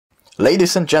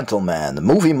Ladies and gentlemen,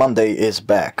 Movie Monday is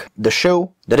back. The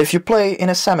show that if you play in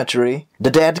a cemetery, the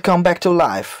dead come back to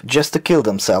life just to kill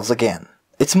themselves again.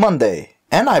 It's Monday,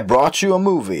 and I brought you a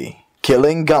movie,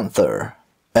 Killing Gunther.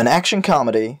 An action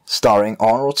comedy starring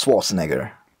Arnold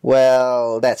Schwarzenegger.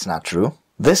 Well, that's not true.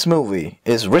 This movie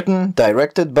is written,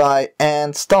 directed by,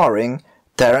 and starring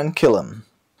Taran Killam,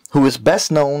 who is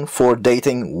best known for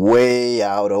dating way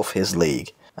out of his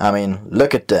league. I mean,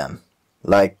 look at them.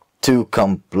 Like two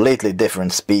completely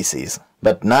different species.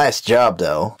 But nice job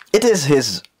though. It is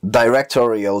his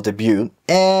directorial debut,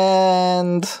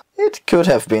 and it could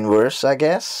have been worse, I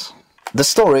guess. The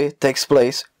story takes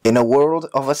place in a world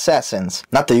of assassins,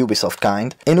 not the Ubisoft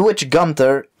kind, in which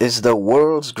Gunther is the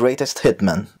world's greatest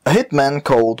hitman. A hitman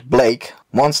called Blake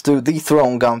wants to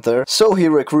dethrone Gunther, so he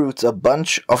recruits a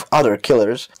bunch of other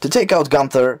killers to take out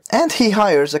Gunther, and he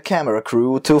hires a camera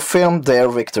crew to film their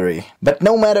victory. But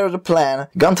no matter the plan,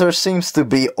 Gunther seems to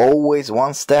be always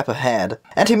one step ahead,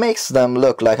 and he makes them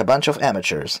look like a bunch of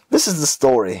amateurs. This is the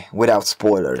story, without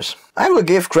spoilers. I will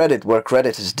give credit where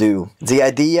credit is due. The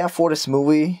idea for this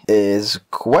movie is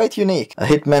quite unique. A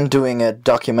hitman doing a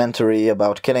documentary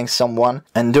about killing someone,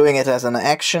 and doing it as an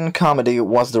action comedy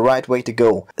was the right way to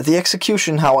go. The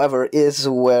execution, however, is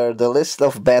where the list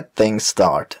of bad things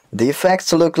start. The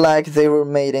effects look like they were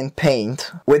made in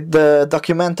paint. With the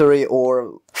documentary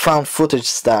or found footage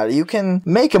style, you can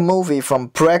make a movie from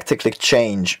practically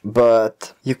change,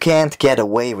 but you can't get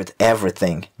away with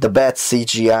everything. The bad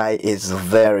CGI is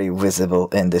very visible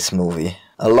in this movie.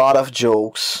 A lot of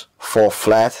jokes fall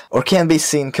flat or can be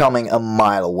seen coming a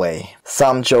mile away.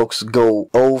 Some jokes go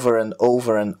over and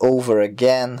over and over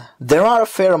again. There are a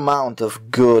fair amount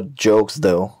of good jokes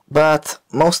though, but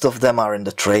most of them are in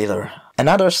the trailer.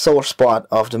 Another sore spot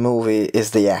of the movie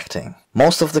is the acting.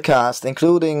 Most of the cast,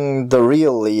 including the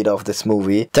real lead of this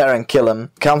movie, Taran Killam,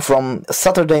 come from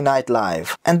Saturday Night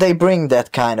Live, and they bring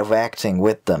that kind of acting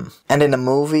with them. And in a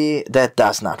movie, that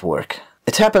does not work.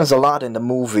 It happens a lot in the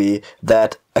movie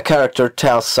that a character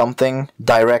tells something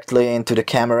directly into the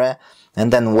camera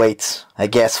and then waits, I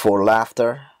guess, for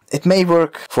laughter. It may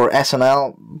work for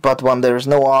SNL, but when there is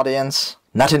no audience,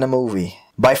 not in a movie.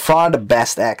 By far the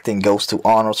best acting goes to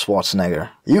Arnold Schwarzenegger.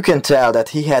 You can tell that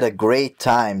he had a great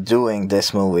time doing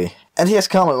this movie, and he has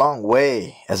come a long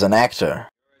way as an actor.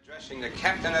 You're addressing the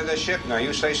captain of the ship, now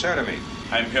you say so to me.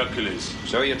 I'm Hercules.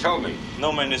 So you told me.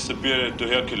 No man is superior to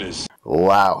Hercules.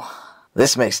 Wow.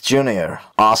 This makes Junior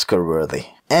Oscar-worthy.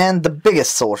 And the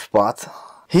biggest sore spot,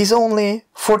 he's only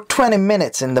for 20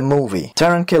 minutes in the movie.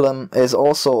 Taran Killam is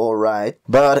also alright,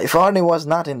 but if Arnie was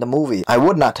not in the movie, I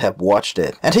would not have watched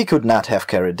it, and he could not have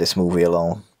carried this movie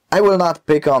alone. I will not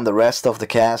pick on the rest of the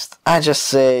cast, I just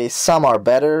say some are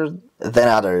better than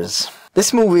others.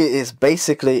 This movie is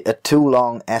basically a too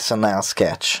long SNL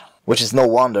sketch, which is no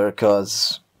wonder,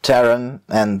 cause Taran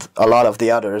and a lot of the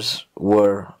others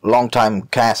were longtime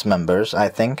cast members, I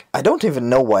think. I don't even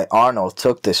know why Arnold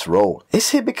took this role. Is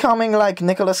he becoming like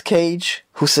Nicolas Cage,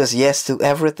 who says yes to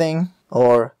everything?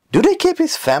 Or do they keep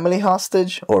his family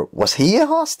hostage? Or was he a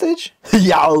hostage?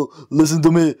 Yo, listen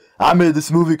to me. I made this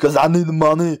movie because I need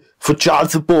money for child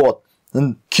support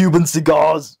and Cuban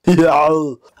cigars.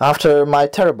 Yo. After my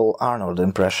terrible Arnold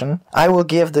impression, I will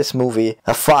give this movie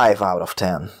a 5 out of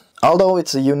 10. Although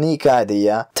it's a unique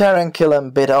idea, Taran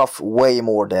Killam bit off way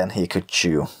more than he could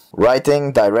chew.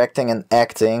 Writing, directing and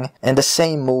acting in the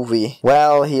same movie,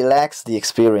 well, he lacks the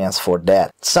experience for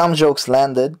that. Some jokes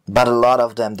landed, but a lot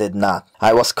of them did not.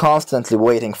 I was constantly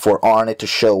waiting for Arnie to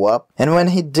show up, and when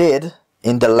he did,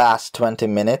 in the last 20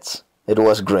 minutes, it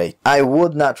was great. I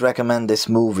would not recommend this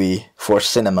movie for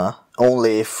cinema,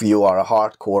 only if you are a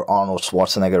hardcore Arnold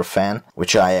Schwarzenegger fan,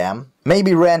 which I am.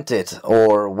 Maybe rent it,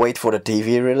 or wait for the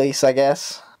TV release, I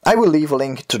guess. I will leave a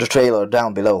link to the trailer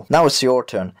down below. Now it's your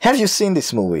turn. Have you seen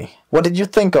this movie? What did you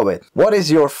think of it? What is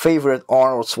your favorite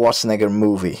Arnold Schwarzenegger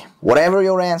movie? Whatever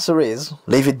your answer is,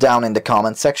 leave it down in the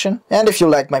comment section. And if you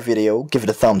liked my video, give it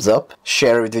a thumbs up,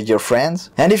 share it with your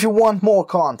friends. And if you want more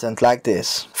content like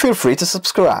this, feel free to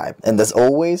subscribe. And as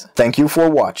always, thank you for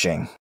watching.